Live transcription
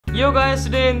Yo guys,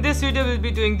 today in this video we'll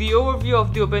be doing the overview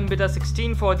of the Open Beta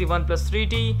 16 for the OnePlus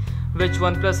 3T, which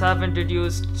OnePlus have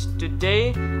introduced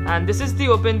today. And this is the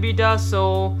Open Beta,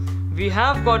 so we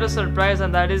have got a surprise,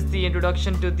 and that is the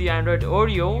introduction to the Android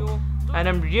Oreo. And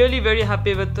I'm really very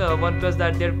happy with OnePlus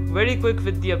that they're very quick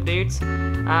with the updates,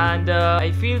 and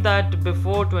I feel that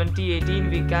before 2018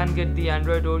 we can get the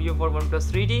Android Oreo for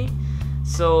OnePlus 3T.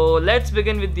 So let's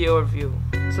begin with the overview.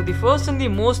 So the first and the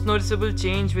most noticeable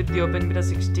change with the Open Beta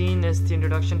 16 is the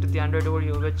introduction to the Android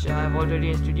Oreo, which I have already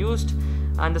introduced.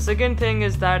 And the second thing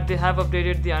is that they have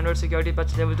updated the Android security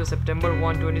patch level to September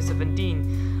 1,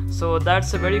 2017. So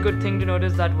that's a very good thing to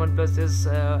notice, that OnePlus is,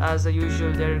 as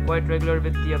usual, they're quite regular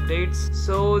with the updates.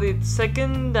 So the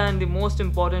second and the most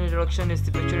important introduction is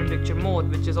the picture-in-picture mode,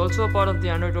 which is also a part of the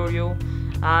Android Oreo.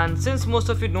 And since most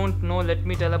of you don't know, let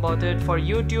me tell about it. For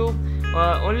YouTube,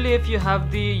 only if you have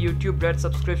the YouTube Red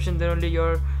subscription, then only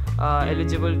you're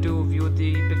eligible to view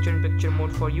the picture-in-picture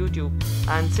mode for YouTube.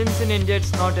 And since in India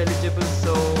it's not eligible,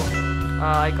 so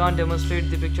I can't demonstrate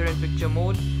the picture-in-picture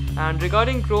mode. And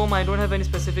regarding Chrome, I don't have any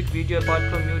specific video apart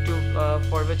from YouTube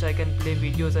for which I can play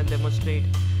videos and demonstrate.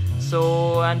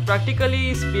 So, and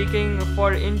practically speaking,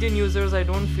 for Indian users, I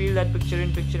don't feel that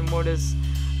picture-in-picture mode is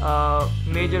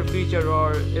major feature,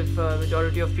 or if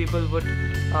majority of people would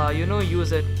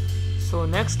use it. So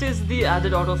next is the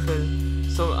added autofill.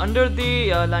 So under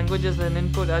the languages and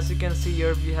input, as you can see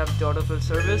here, we have the autofill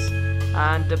service,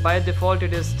 and by default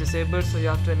it is disabled, so you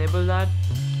have to enable that.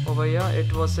 Over here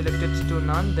it was selected to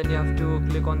none, then you have to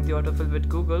click on the autofill with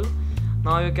Google.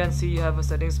 Now you can see you have a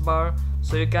settings bar,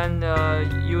 so you can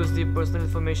use the personal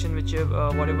information which you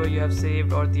have, whatever you have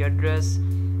saved, or the address,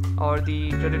 or the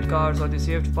credit cards, or the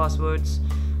saved passwords.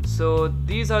 So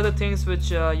these are the things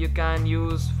which you can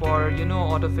use for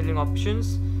autofilling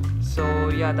options. So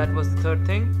yeah, that was the third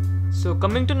thing. So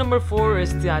coming to number 4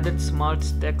 is the added smart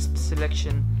text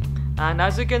selection. And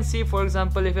as you can see, for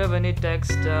example, if you have any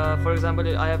text, for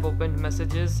example, I have opened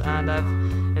messages and I've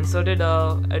inserted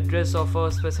a address of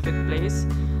a specific place.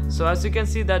 So as you can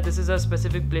see that this is a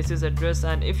specific place's address,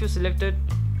 and if you select it,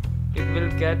 it will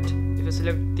get, if you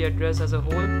select the address as a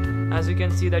whole, as you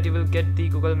can see that you will get the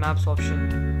Google Maps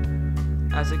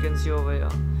option, as you can see over here.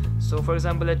 So for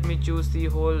example, let me choose the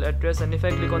whole address, and if I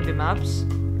click on the maps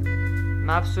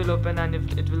will open, and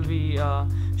it will be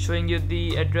showing you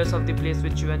the address of the place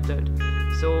which you entered.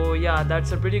 So yeah,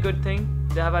 that's a pretty good thing.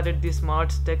 They have added the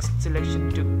smart text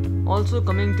selection too. Also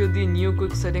coming to the new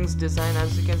quick settings design,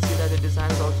 as you can see that the design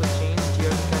has also changed. Here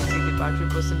you can see the battery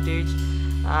percentage,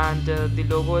 and the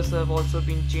logos have also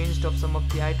been changed of some of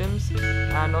the items.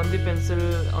 And on the pencil,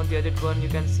 on the edit one, you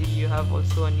can see you have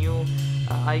also a new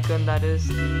icon, that is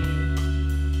the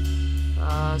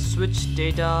switch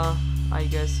data, I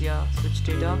guess. Yeah, switch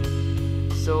data.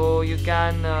 So you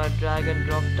can drag and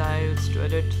drop tiles to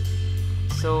edit.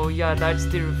 So yeah, that's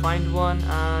the refined one.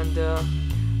 And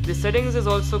the settings is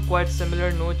also quite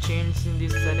similar, no change in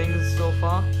these settings so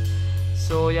far.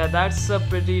 So yeah, that's a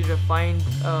pretty refined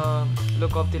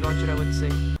look of the launcher, I would say.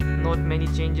 Not many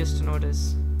changes to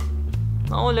notice.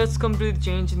 Now let's come to the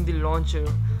change in the launcher.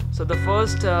 So the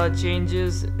first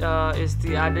changes is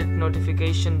the added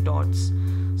notification dots.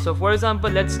 So for example,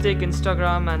 let's take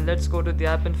Instagram and let's go to the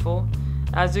app info.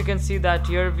 As you can see that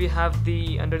here we have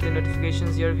the, under the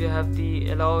notifications, here we have the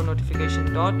allow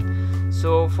notification dot.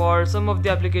 So for some of the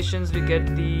applications we get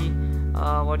the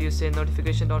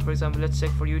notification dot. For example, let's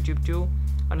check for YouTube too.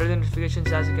 Under the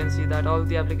notifications, as you can see that all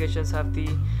the applications have the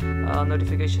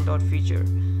notification dot feature.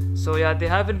 So yeah, they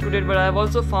have included, but I have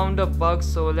also found a bug,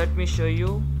 so let me show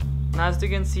you. And as you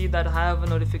can see that I have a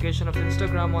notification of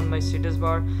Instagram on my status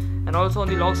bar, and also on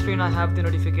the lock screen I have the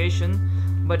notification,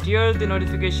 but here the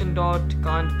notification dot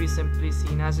can't be simply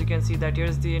seen. As you can see that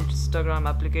here's the Instagram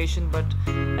application, but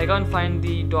I can't find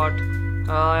the dot.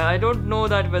 I don't know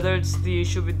that whether it's the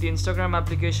issue with the Instagram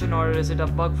application or is it a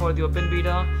bug for the Open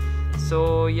Beta.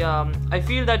 So yeah, I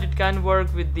feel that it can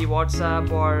work with the WhatsApp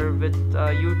or with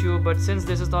YouTube, but since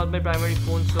this is not my primary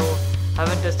phone, so I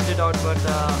haven't tested it out. But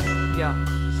yeah,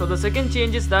 so the second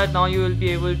change is that now you will be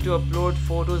able to upload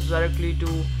photos directly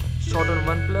to Shot on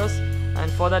OnePlus.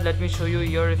 And for that, let me show you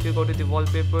here. If you go to the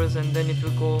wallpapers, and then if you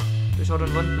go to Shot on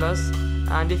OnePlus,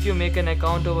 and if you make an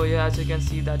account over here, as you can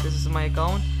see that this is my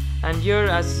account, and here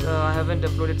as I haven't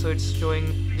uploaded, so it's showing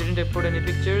didn't upload any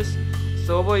pictures.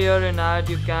 So over here in add,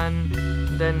 you can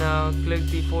then click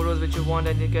the photos which you want,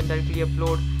 and you can directly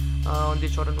upload on the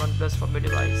Shot on OnePlus from your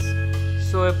device.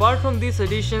 So apart from these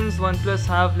additions, OnePlus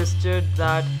have listed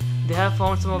that they have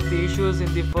found some of the issues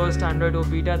in the first Android O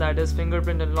beta, that is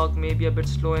fingerprint unlock may be a bit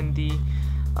slow in the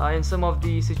in some of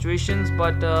the situations,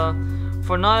 but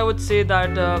for now I would say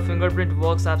that fingerprint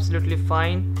works absolutely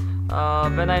fine.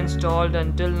 When I installed,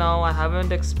 until now I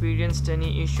haven't experienced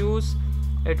any issues.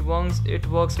 It works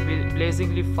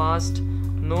blazingly fast,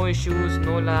 no issues,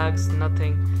 no lags,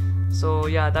 nothing. So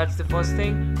yeah, that's the first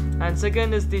thing. And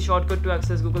second is the shortcut to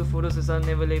access Google Photos is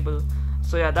unavailable.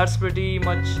 So yeah, that's pretty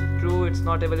much true, it's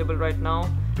not available right now.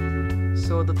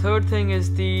 So the third thing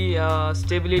is the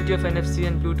stability of NFC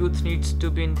and Bluetooth needs to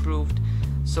be improved.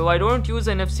 So I don't use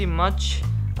NFC much.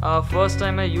 First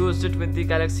time I used it with the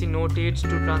Galaxy Note 8 to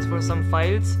transfer some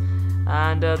files,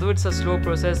 and though it's a slow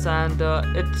process and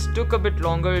it took a bit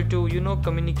longer to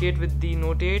communicate with the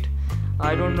Note 8.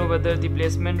 I don't know whether the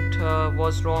placement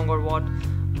was wrong or what,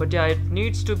 but yeah, it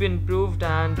needs to be improved,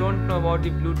 and don't know about the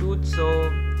Bluetooth.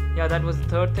 So yeah, that was the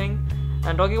third thing.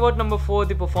 And talking about number 4,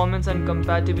 the performance and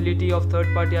compatibility of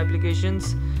third-party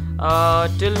applications.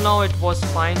 Till now it was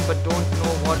fine, but don't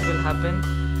know what will happen.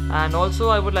 And also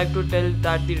I would like to tell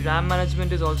that the RAM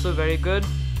management is also very good.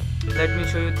 Let me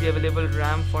show you the available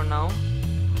RAM for now.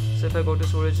 So if I go to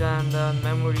storage and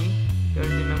memory, here is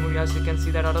the memory. As you can see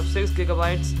that out of 6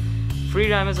 gigabytes, free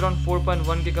RAM is around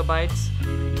 4.1 gigabytes,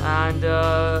 and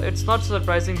it's not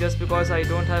surprising just because I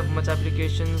don't have much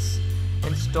applications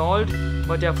installed.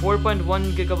 But yeah,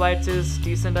 4.1 gigabytes is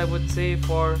decent, I would say,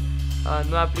 for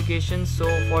no applications. So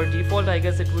for default I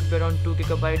guess it would be around 2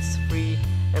 gigabytes free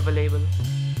available.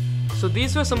 So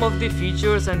these were some of the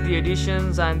features and the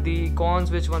additions and the cons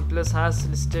which OnePlus has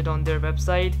listed on their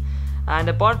website. And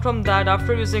apart from that,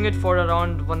 after using it for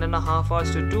around 1.5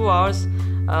 hours to 2 hours,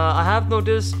 I have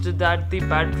noticed that the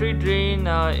battery drain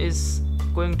is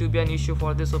going to be an issue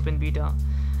for this open beta.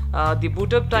 The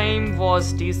boot up time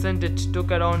was decent. It took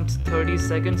around 30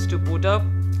 seconds to boot up,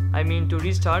 I mean to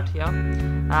restart, yeah.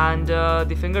 And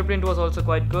the fingerprint was also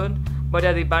quite good. But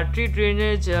yeah, the battery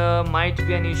drainage might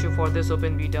be an issue for this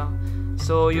open beta,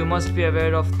 so you must be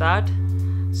aware of that.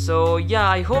 So yeah,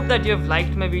 I hope that you have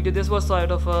liked my video. This was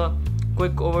sort of a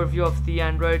quick overview of the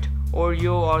Android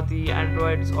Oreo, or the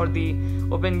Androids, or the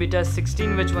Open Beta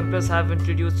 16 which OnePlus have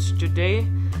introduced today.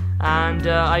 And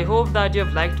I hope that you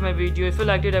have liked my video. If you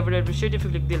liked it, I would appreciate if you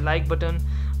click the like button.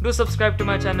 Do subscribe to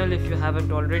my channel if you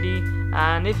haven't already,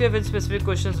 and if you have any specific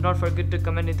questions, do not forget to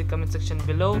comment in the comment section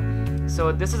below.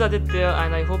 So this is Aditya,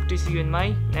 and I hope to see you in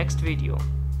my next video.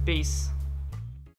 Peace.